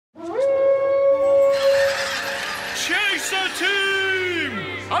Chaser team,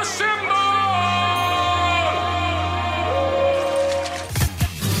 assemble!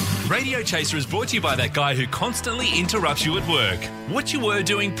 Radio Chaser is brought to you by that guy who constantly interrupts you at work. What you were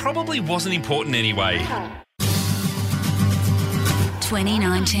doing probably wasn't important anyway.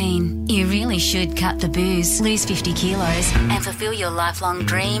 2019. You really should cut the booze, lose 50 kilos and fulfill your lifelong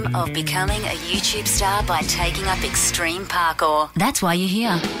dream of becoming a YouTube star by taking up extreme parkour. That's why you're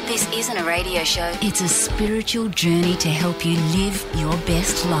here. This isn't a radio show. It's a spiritual journey to help you live your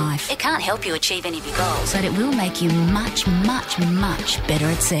best life. It can't help you achieve any of your goals, but it will make you much, much, much better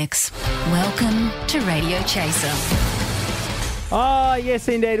at sex. Welcome to Radio Chaser. Oh, yes,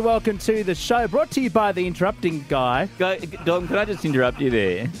 indeed. Welcome to the show. Brought to you by the interrupting guy. Dom, can I just interrupt you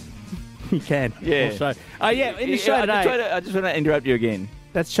there? You can. Yeah. Also. In the show today. I just want to interrupt you again.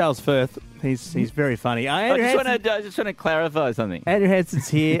 That's Charles Firth. He's very funny. I just want to clarify something. Andrew Hanson's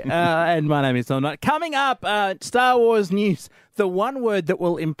here, and my name is Tom Knight. Coming up, Star Wars news, the one word that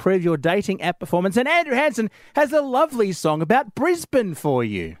will improve your dating app performance. And Andrew Hanson has a lovely song about Brisbane for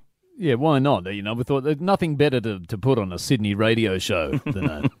you. Yeah, why not? You know, we thought there's nothing better to put on a Sydney radio show than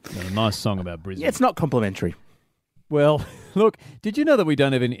a nice song about Brisbane. Yeah, it's not complimentary. Well, look, did you know that we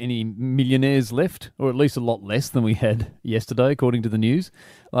don't have any millionaires left, or at least a lot less than we had yesterday, according to the news?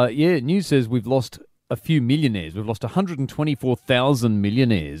 News says we've lost a few millionaires. We've lost 124,000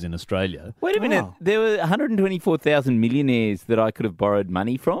 millionaires in Australia. Wait a minute. There were 124,000 millionaires that I could have borrowed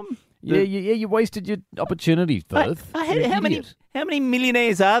money from? You wasted your opportunity, Firth. How many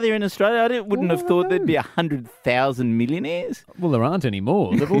millionaires are there in Australia? I wouldn't have thought there'd be 100,000 millionaires. Well, there aren't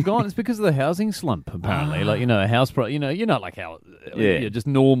anymore. They've all gone. It's because of the housing slump, apparently. House price. Like how just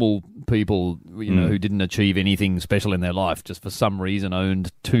normal people, who didn't achieve anything special in their life, just for some reason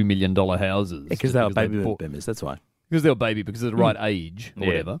owned $2 million houses. Because they were baby boomers. That's why. Because they're because of the right age or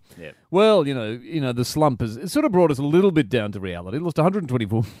whatever. Yeah. Well, the slump has sort of brought us a little bit down to reality. Lost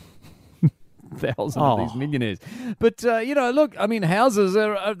 124,000 of these millionaires. But, look, I mean, houses,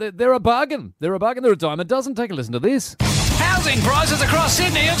 they're a bargain. They're a bargain. They're a dime a dozen. Take a listen to this. Housing prices across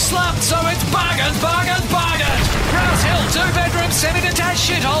Sydney have slumped, so it's bargains, bargains, bargains. Rouse Hill 2-bedroom semi-detached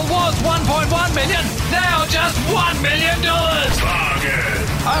shithole was $1.1 million, now just $1 million. Bargain.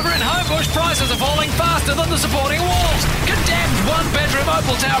 Over in Homebush, prices are falling faster than the supporting walls. Condemned 1-bedroom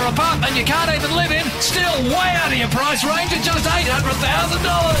Opal Tower apartment you can't even live in, still way out of your price range at just $800,000.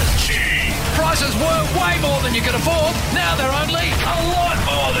 Gee. Prices were way more than you could afford, now they're only a lot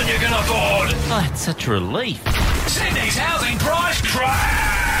more than you can afford. Oh, it's such a relief. Sydney's housing price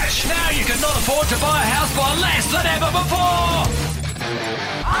crash! Now you cannot afford to buy a house for less than ever before!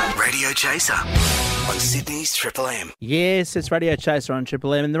 Radio Chaser on Sydney's Triple M. Yes, it's Radio Chaser on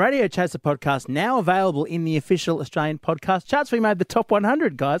Triple M. And the Radio Chaser podcast now available in the official Australian podcast charts. We made the top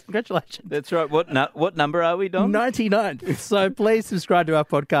 100, guys. Congratulations. That's right. What number are we, Dom? 99. So please subscribe to our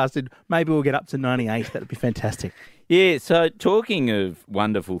podcast and maybe we'll get up to 98. That would be fantastic. Yeah, so talking of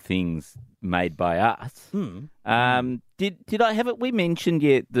wonderful things made by us, did I have it? We mentioned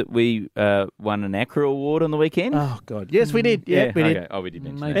yet that we won an ACRA award on the weekend? Oh, God. Yes, we did. Yeah, we did. Oh, we did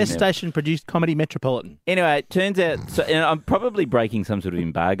mention Best station-produced comedy Metropolitan. Anyway, it turns out, and I'm probably breaking some sort of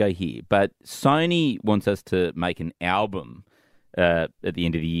embargo here, but Sony wants us to make an album at the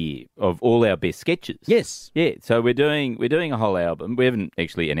end of the year of all our best sketches. Yes. Yeah, so we're doing a whole album. We haven't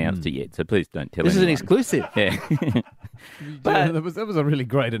actually announced it yet, so please don't tell anyone. This is an exclusive. Yeah. But that was a really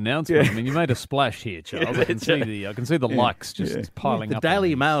great announcent. I mean, you made a splash here, Charles. I can see the likes just piling the up. The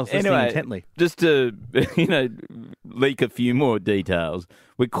Daily Mail's listening intently. Just to leak a few more details,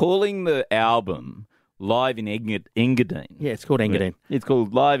 we're calling the album Live in Engadine. Yeah, it's called Engadine. It's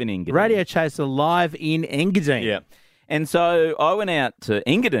called Live in Engadine. Radio Chaser Live in Engadine. Yeah. And so I went out to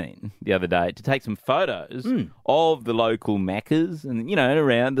Engadine the other day to take some photos of the local Maccas and,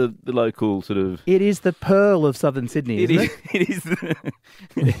 around the local sort of... It is the pearl of southern Sydney, isn't it? It is.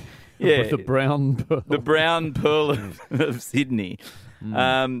 The brown pearl. The brown pearl of Sydney.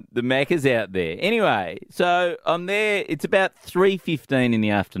 The Maccas out there. Anyway, so I'm there. It's about 3:15 in the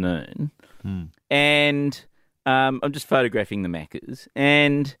afternoon. And I'm just photographing the Maccas.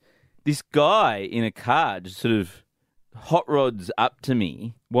 And this guy in a car just sort of hot rods up to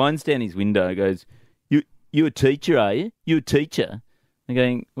me, winds down his window, goes, "You a teacher, are you? You a teacher?" I'm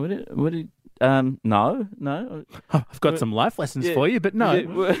going, no. I've got some life lessons for you, but no.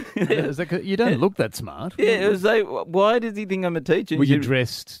 You don't look that smart. Yeah, it was like, why does he think I'm a teacher? Were you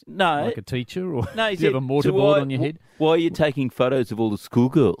dressed like a teacher, or no, do you have a mortarboard on your head? Why are you taking photos of all the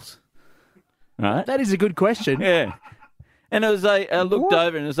schoolgirls? Right? That is a good question. Yeah. And it was like, I looked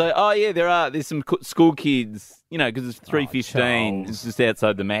over and it was like, oh yeah, there's some school kids, because it's 3:15. It's just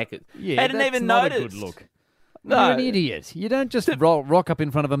outside the Macca's. Yeah, hadn't that's even not noticed. a good look. No. You're an idiot. You don't just rock up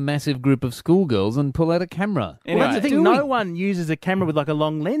in front of a massive group of schoolgirls and pull out a camera. Well, that's the thing. No one uses a camera with like a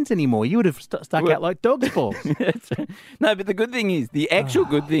long lens anymore. You would have stuck out like dog's balls. No, but the good thing is, the actual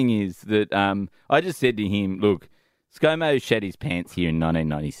good thing is that I just said to him, look, ScoMo shat his pants here in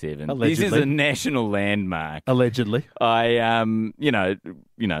 1997. Allegedly. This is a national landmark. Allegedly. I, you know,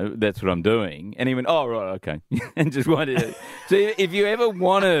 that's what I'm doing. And he went, oh, right, okay. And just wanted to. So if you ever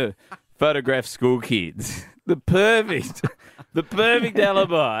want to photograph school kids, the perfect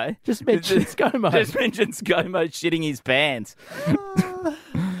alibi. Just mention ScoMo. Just mention ScoMo shitting his pants.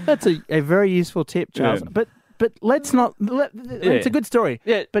 That's a very useful tip, Charles. Yeah. But let's not. It's a good story.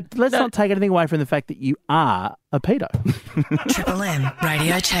 Yeah. But let's not take anything away from the fact that you are a pedo. Triple M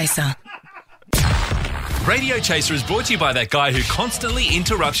Radio Chaser. Radio Chaser is brought to you by that guy who constantly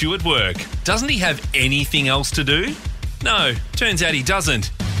interrupts you at work. Doesn't he have anything else to do? No, turns out he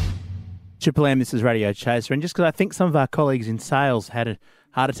doesn't. Triple M, this is Radio Chaser. And just because I think some of our colleagues in sales had a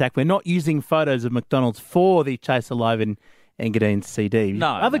heart attack, we're not using photos of McDonald's for the Chaser Live in Engadine's CD. No.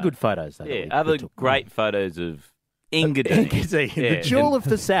 Other good photos, though. Yeah, other great photos of Engadine. The jewel of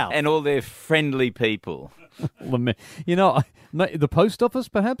the South. And all their friendly people. You know, the post office,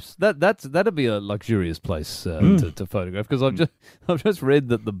 perhaps that'd be a luxurious place to photograph, because I've just read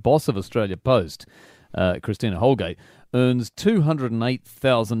that the boss of Australia Post, Christina Holgate, earns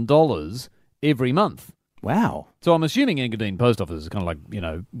 $208,000 every month. Wow. So I'm assuming Engadine Post Office is kind of like,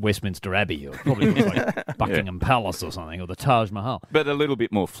 Westminster Abbey, or probably like Buckingham Palace or something, or the Taj Mahal. But a little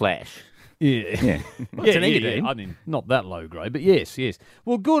bit more flash. Yeah. It's an Engadine. I mean, not that low grade, but yes.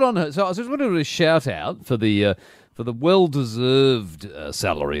 Well, good on her. So I just wanted to shout out for the well-deserved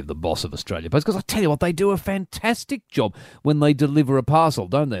salary of the boss of Australia Post, because I tell you what, they do a fantastic job when they deliver a parcel,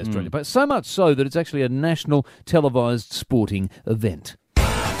 don't they, Australia Post? So much so that it's actually a national televised sporting event.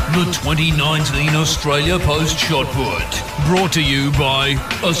 The 2019 Australia Post Shotput, brought to you by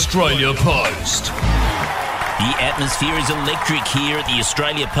Australia Post. The atmosphere is electric here at the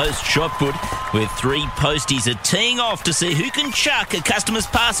Australia Post Shotput, where three posties are teeing off to see who can chuck a customer's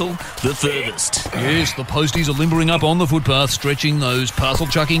parcel the furthest. Yes, the posties are limbering up on the footpath, stretching those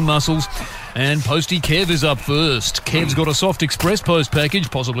parcel-chucking muscles. And postie Kev is up first. Kev's got a soft express post package,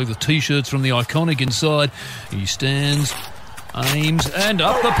 possibly with T-shirts from the Iconic inside. He stands, aims, and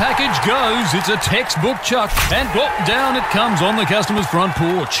up the package goes. It's a textbook chuck, and down it comes on the customer's front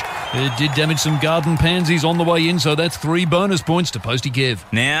porch. It did damage some garden pansies on the way in, so that's 3 bonus points to Postie Kev.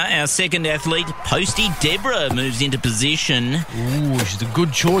 Now, our second athlete, Postie Deborah, moves into position. Ooh, she's a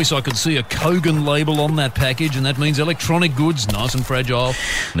good choice. I could see a Kogan label on that package, and that means electronic goods, nice and fragile.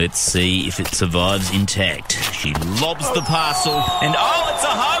 Let's see if it survives intact. She lobs the parcel, and it's a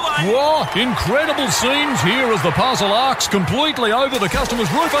highway! Whoa, incredible scenes here as the parcel arcs completely over the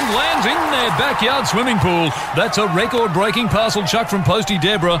customer's roof and lands in their backyard swimming pool. That's a record-breaking parcel chuck from Postie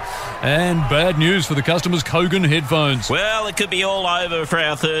Deborah. And bad news for the customer's Kogan headphones. Well, it could be all over for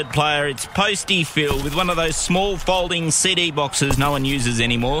our third player. It's Postie Phil with one of those small folding CD boxes no one uses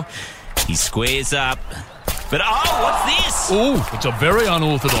anymore. He squares up. But what's this? Oh, it's a very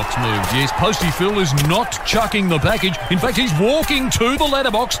unorthodox move. Yes, Postie Phil is not chucking the package. In fact, he's walking to the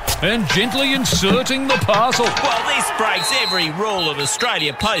letterbox and gently inserting the parcel. Well, this breaks every rule of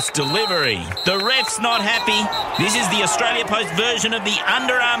Australia Post delivery. The ref's not happy. This is the Australia Post version of the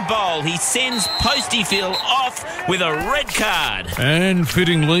underarm bowl. He sends Postie Phil off with a red card. And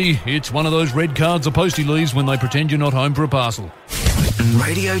fittingly, it's one of those red cards the Postie leaves when they pretend you're not home for a parcel.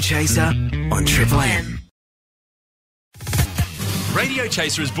 Radio Chaser on Triple M. Radio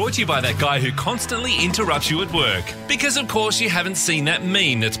Chaser is brought to you by that guy who constantly interrupts you at work. Because, of course, you haven't seen that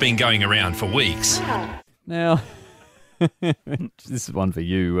meme that's been going around for weeks. Now, this is one for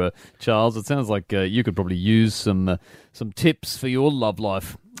you, Charles. It sounds like you could probably use some tips for your love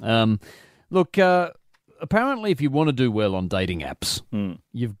life. Look, apparently if you want to do well on dating apps,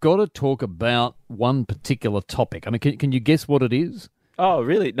 you've got to talk about one particular topic. I mean, can you guess what it is? Oh,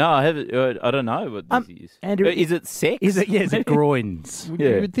 really? No, I haven't. I don't know what this is. Andrew, is it sex? Is it groins?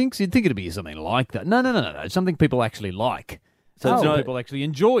 You'd think it'd be something like that. No. Something people actually like. So it's not, people actually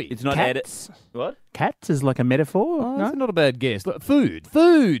enjoy. It's not Cats? What? Cats is like a metaphor? Oh, no? That's not a bad guess. Look, food,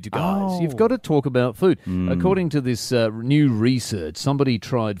 guys. You've got to talk about food. According to this new research, somebody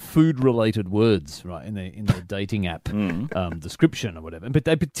tried food-related words right in their dating app description or whatever. But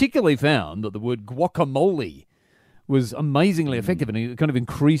they particularly found that the word guacamole was amazingly effective, and it kind of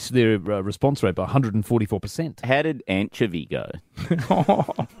increased their response rate by 144%. How did anchovy go?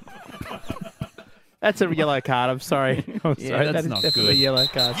 That's a yellow card. I'm sorry. That's not definitely good. a yellow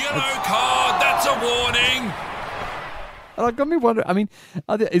card. Yellow card, that's a warning. Like, got me wondering. I mean,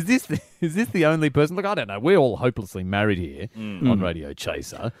 is this the only person? Look, I don't know. We're all hopelessly married here on Radio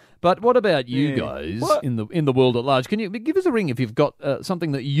Chaser. But what about you guys in the world at large? Can you give us a ring if you've got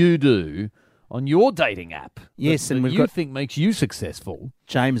something that you do on your dating app? Yes, that and we've you got think makes you successful.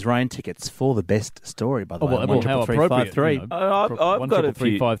 James Rain tickets for the best story, by the way. Well, how appropriate. 13353. I've got a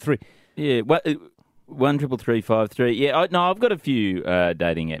few. 13353. Yeah, 13353. Yeah, I've got a few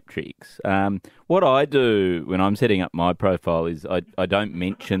dating app tricks. What I do when I'm setting up my profile is I don't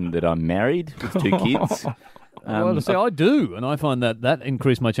mention that I'm married with 2 kids. I do, and I find that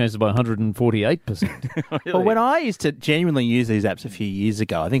increased my chances by 148%. Really? Well, when I used to genuinely use these apps a few years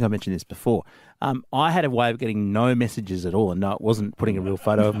ago, I think I mentioned this before, I had a way of getting no messages at all, and no, it wasn't putting a real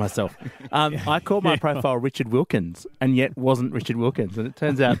photo of myself. I called my profile Richard Wilkins, and yet wasn't Richard Wilkins, and it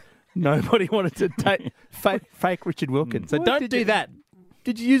turns out nobody wanted to take fake Richard Wilkins. So don't do that.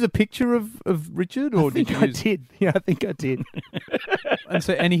 Did you use a picture of Richard, or did you? I did. Yeah, I think I did.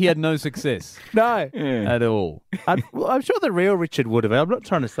 and he had no success. No, at all. I'm sure the real Richard would have. I'm not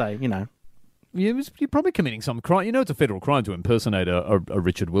trying to say, You're probably committing some crime. You know, it's a federal crime to impersonate a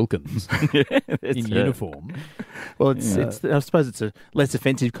Richard Wilkins in uniform. Well, it's I suppose it's a less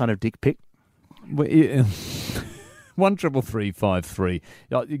offensive kind of dick pic. 13353.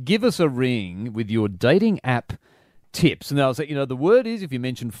 Give us a ring with your dating app tips. And I'll say, the word is, if you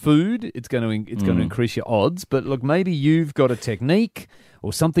mention food, it's going to increase your odds. But look, maybe you've got a technique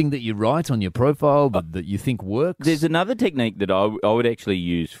or something that you write on your profile that you think works. There's another technique that I would actually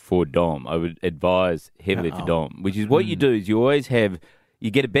use for Dom. I would advise heavily for Dom, which is what you do is you always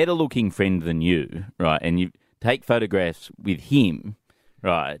you get a better looking friend than you, right? And you take photographs with him,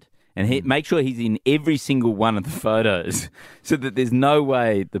 right? And make sure he's in every single one of the photos so that there's no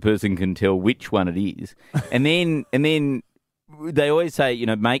way the person can tell which one it is. And then they always say,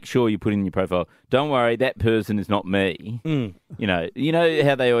 make sure you put in your profile, don't worry, that person is not me. You know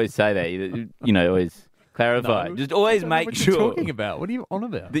how they always say that, always clarify. No, just always make sure. What are you talking about? What are you on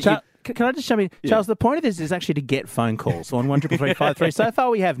about? Can I just jump in? Charles, the point of this is actually to get phone calls on 13353. So far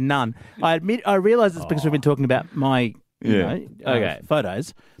we have none. I realise it's because we've been talking about my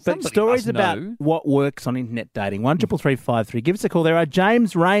photos. But stories about what works on internet dating. 13353. Give us a call. There are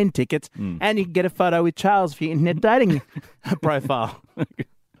James Rain tickets, and you can get a photo with Charles for your internet dating profile.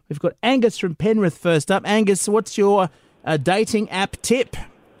 We've got Angus from Penrith first up. Angus, what's your dating app tip?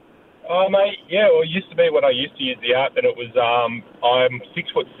 Oh, mate, it used to be when I used to use the app, and it was I'm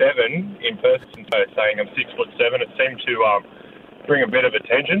 6'7" in person, so saying I'm 6'7", it seemed to bring a bit of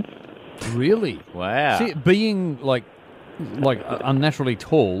attention. Really? Wow. See, being like unnaturally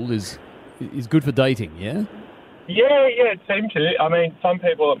tall is good for dating, yeah? Yeah, it seemed to. I mean, some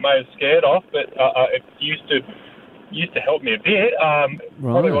people it may have scared off, but it used to help me a bit.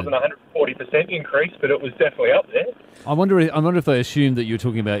 Probably wasn't 140% increase, but it was definitely up there. I wonder if they assumed that you're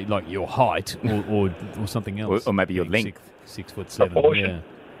talking about like your height or something else, or maybe your length. 6'7".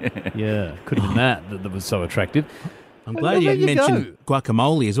 Yeah, could have been that was so attractive. I'm glad you mentioned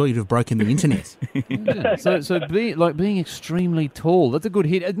guacamole as well. You'd have broken the internet. Yeah. So being extremely tall, that's a good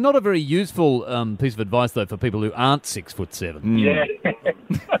hit. Not a very useful piece of advice, though, for people who aren't 6'7". Yeah.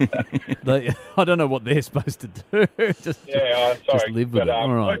 I don't know what they're supposed to do. Just live with it.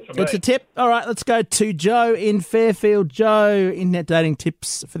 All right. It's a tip. All right, let's go to Joe in Fairfield. Joe, internet dating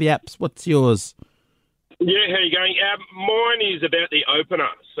tips for the apps. What's yours? Yeah, how are you going? Mine is about the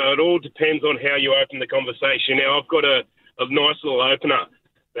opener, so it all depends on how you open the conversation. Now, I've got a nice little opener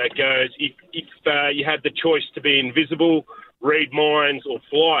that goes, if you had the choice to be invisible, read minds, or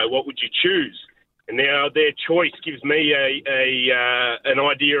fly, what would you choose? And now their choice gives me an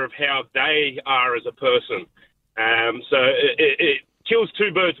idea of how they are as a person. So it kills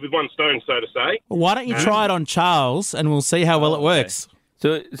two birds with one stone, so to say. Well, why don't you try it on Charles, and we'll see how well it works.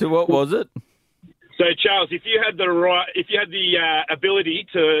 So what was it? So, Charles, if you had the ability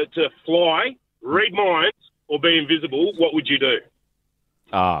to fly, read minds, or be invisible, what would you do?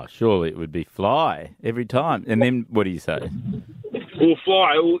 Surely it would be fly every time. And then what do you say? Well,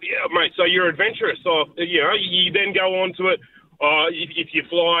 fly, mate. So you're adventurous. So you then go on to it. If you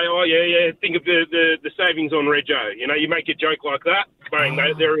fly, think of the savings on Rego. You make a joke like that, bang,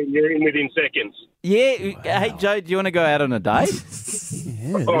 you're in within seconds. Yeah. Hey, Joe, do you want to go out on a date?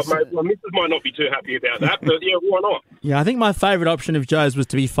 Mate, my missus might not be too happy about that, but yeah, why not? Yeah, I think my favourite option of Joe's was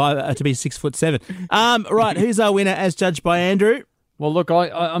to be 6'7". Right, who's our winner as judged by Andrew? Well, look,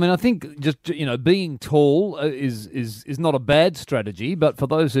 I mean, I think just being tall is not a bad strategy, but for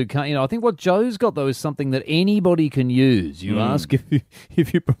those who can't, I think what Joe's got though is something that anybody can use. You ask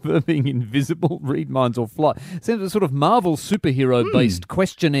if you prefer being invisible, read minds, or fly. It sounds a sort of Marvel superhero based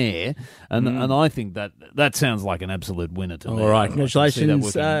questionnaire, and I think that sounds like an absolute winner to me. All right,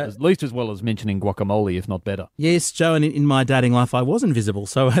 congratulations. At least as well as mentioning guacamole, if not better. Yes, Joe, and in my dating life, I was invisible,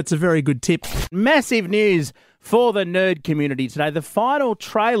 so it's a very good tip. Massive news for the nerd community today. The final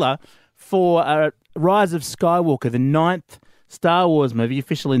trailer for Rise of Skywalker, the 9th Star Wars movie,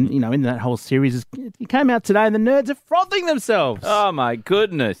 official in that whole series, it came out today, and the nerds are frothing themselves. Oh, my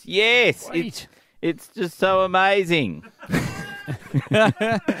goodness. Yes. It's just so amazing.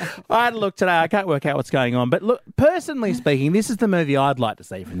 I had a look today. I can't work out what's going on. But look, personally speaking, this is the movie I'd like to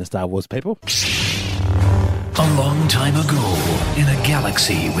see from the Star Wars people. A long time ago, in a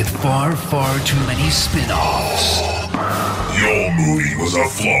galaxy with far, far too many spin-offs. Your movie was a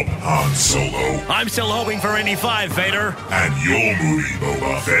flop, Han Solo. I'm still hoping for Indy 5, Vader. And your movie,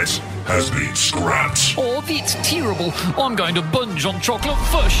 Boba Fett, has been scrapped. Oh, that's terrible. I'm going to binge on chocolate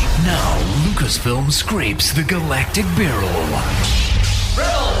fish. Now, Lucasfilm scrapes the galactic barrel.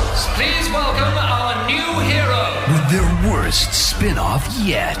 Rebels, please welcome our new hero. With their worst spin-off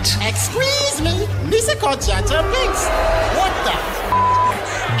yet. Excuse me, Lisa called Jar Jar Binks. What the?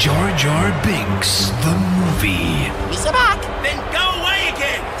 Jar Jar Binks, the movie. Lisa back. Then go away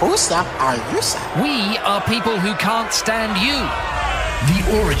again. Who's that? Are you, sir? We are people who can't stand you. The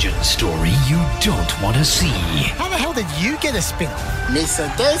origin story you don't want to see. How the hell did you get a spin-off?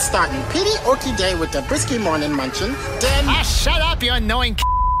 Lisa Day starting Pity Okie Day with the Brisky Morning Munchin. Then... shut up, you annoying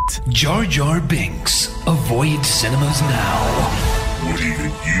Jar Jar Binks. Avoid cinemas now. Would even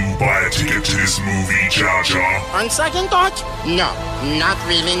you buy a ticket to this movie, Jar Jar? On second thought, no. Not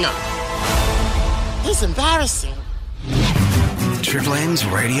really, no. It's embarrassing. Triple M's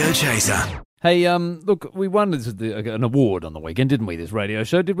Radio Chaser. Hey, look, we won an award on the weekend, didn't we, this radio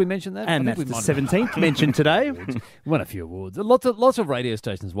show? Did we mention that? And that's the 17th mentioned today. We won a few awards. Lots of radio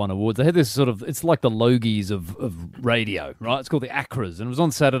stations won awards. They had this sort of, it's like the Logies of radio, right? It's called the Acras, and it was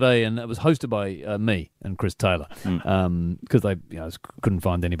on Saturday, and it was hosted by me and Chris Taylor, because they couldn't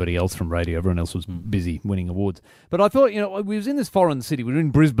find anybody else from radio. Everyone else was busy winning awards. But I thought, we was in this foreign city. We were in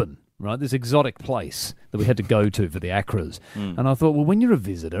Brisbane, right? This exotic place that we had to go to for the Acras. And I thought, well, when you're a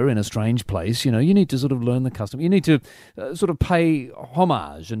visitor in a strange place, you need to sort of learn the custom. You need to sort of pay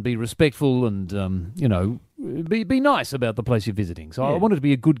homage and be respectful and, be nice about the place you're visiting. So I wanted to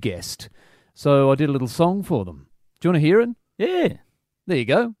be a good guest. So I did a little song for them. Do you want to hear it? Yeah. There you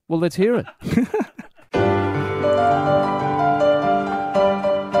go. Well, let's hear it.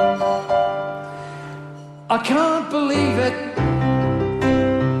 I can't believe it.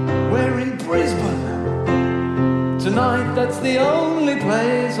 We're in Brisbane. Tonight, that's the only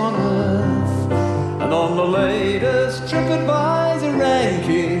place on earth. And on the latest TripAdvisor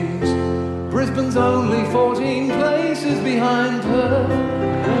rankings, Brisbane's only 14 places behind Perth.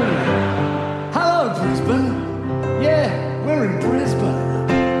 Hello, Brisbane. Yeah, we're in Brisbane.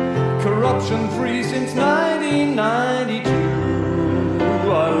 Corruption-free since 1992.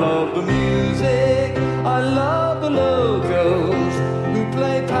 I love the music. I love the locals who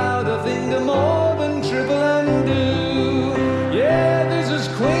play Powderfinger more than Triple M do. Yeah, this is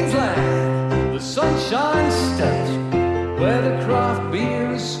Queensland, the Sunshine State, where the craft beer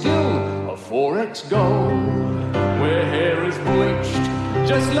is still a 4X gold, where hair is bleached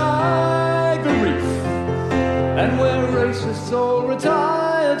just like a reef, and where racists all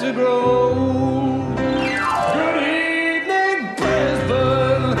retire to grow. Good evening,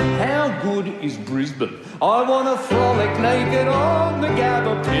 Brisbane. How good is Brisbane? I want to frolic naked on the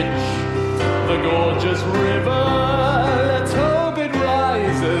Gabba pitch. The gorgeous river, let's hope it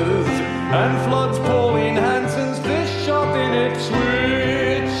rises and floods Pauline Hanson's fish shop in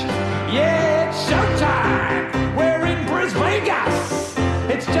Ipswich. Yeah, it's showtime. We're in Brisbane.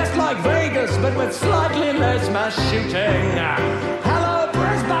 It's just like Vegas, but with slightly less mass shooting. Hello,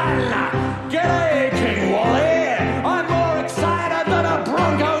 Brisbane. G'day, King Wally. I'm more excited than a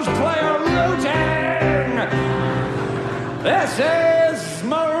Broncos player rooting. This is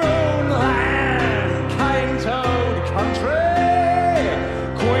Maroonland, cane-toed country.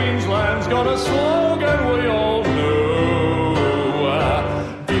 Queensland's got a slogan we all know.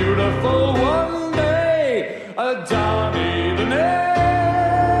 Beautiful one day, a Darby the next.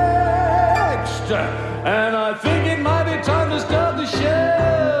 And I think it might be time to start the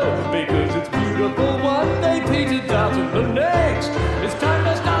show, because it's beautiful one day, Peter Dalton the next. It's time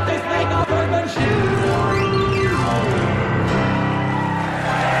to start this thing off Brisbane show.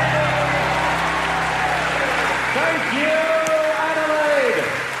 Thank you, Adelaide.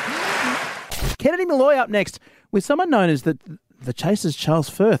 up next with someone known as the Chaser's Charles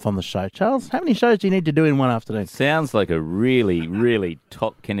Firth on the show. Charles, how many shows do you need to do in one afternoon? Sounds like a really, really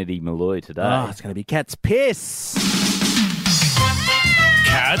top Kennedy Malloy today. Oh, it's going to be Cat's Piss.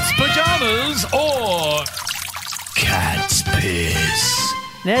 Cat's pajamas or cat's piss.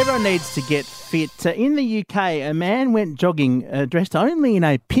 Now, everyone needs to get fit. In the UK, a man went jogging dressed only in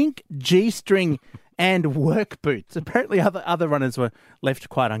a pink G-string and work boots. Apparently, other runners were left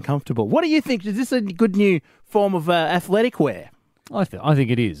quite uncomfortable. What do you think? Is this a good new form of athletic wear? I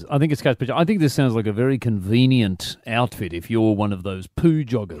think it is. I think it's cat's pajamas. I think this sounds like a very convenient outfit if you're one of those poo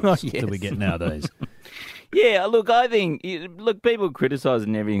joggers that we get nowadays. Yeah, look, I think, people criticise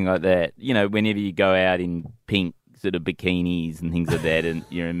and everything like that, you know, whenever you go out in pink sort of bikinis and things like that and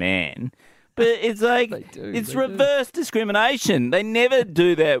you're a man. But it's like, it's reverse discrimination. They never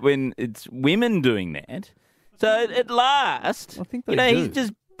do that when it's women doing that. So at last, I think they do. he's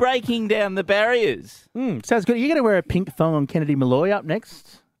just breaking down the barriers. Sounds good. Are you going to wear a pink thong on Kennedy Malloy up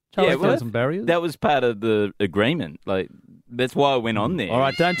next? Some barriers? That was part of the agreement. Like, that's why I went on there. All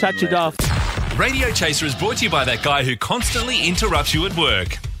right, don't touch it off. Radio Chaser is brought to you by that guy who constantly interrupts you at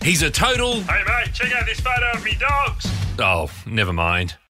work. He's a total... Hey, mate, check out this photo of me dogs. Oh, never mind.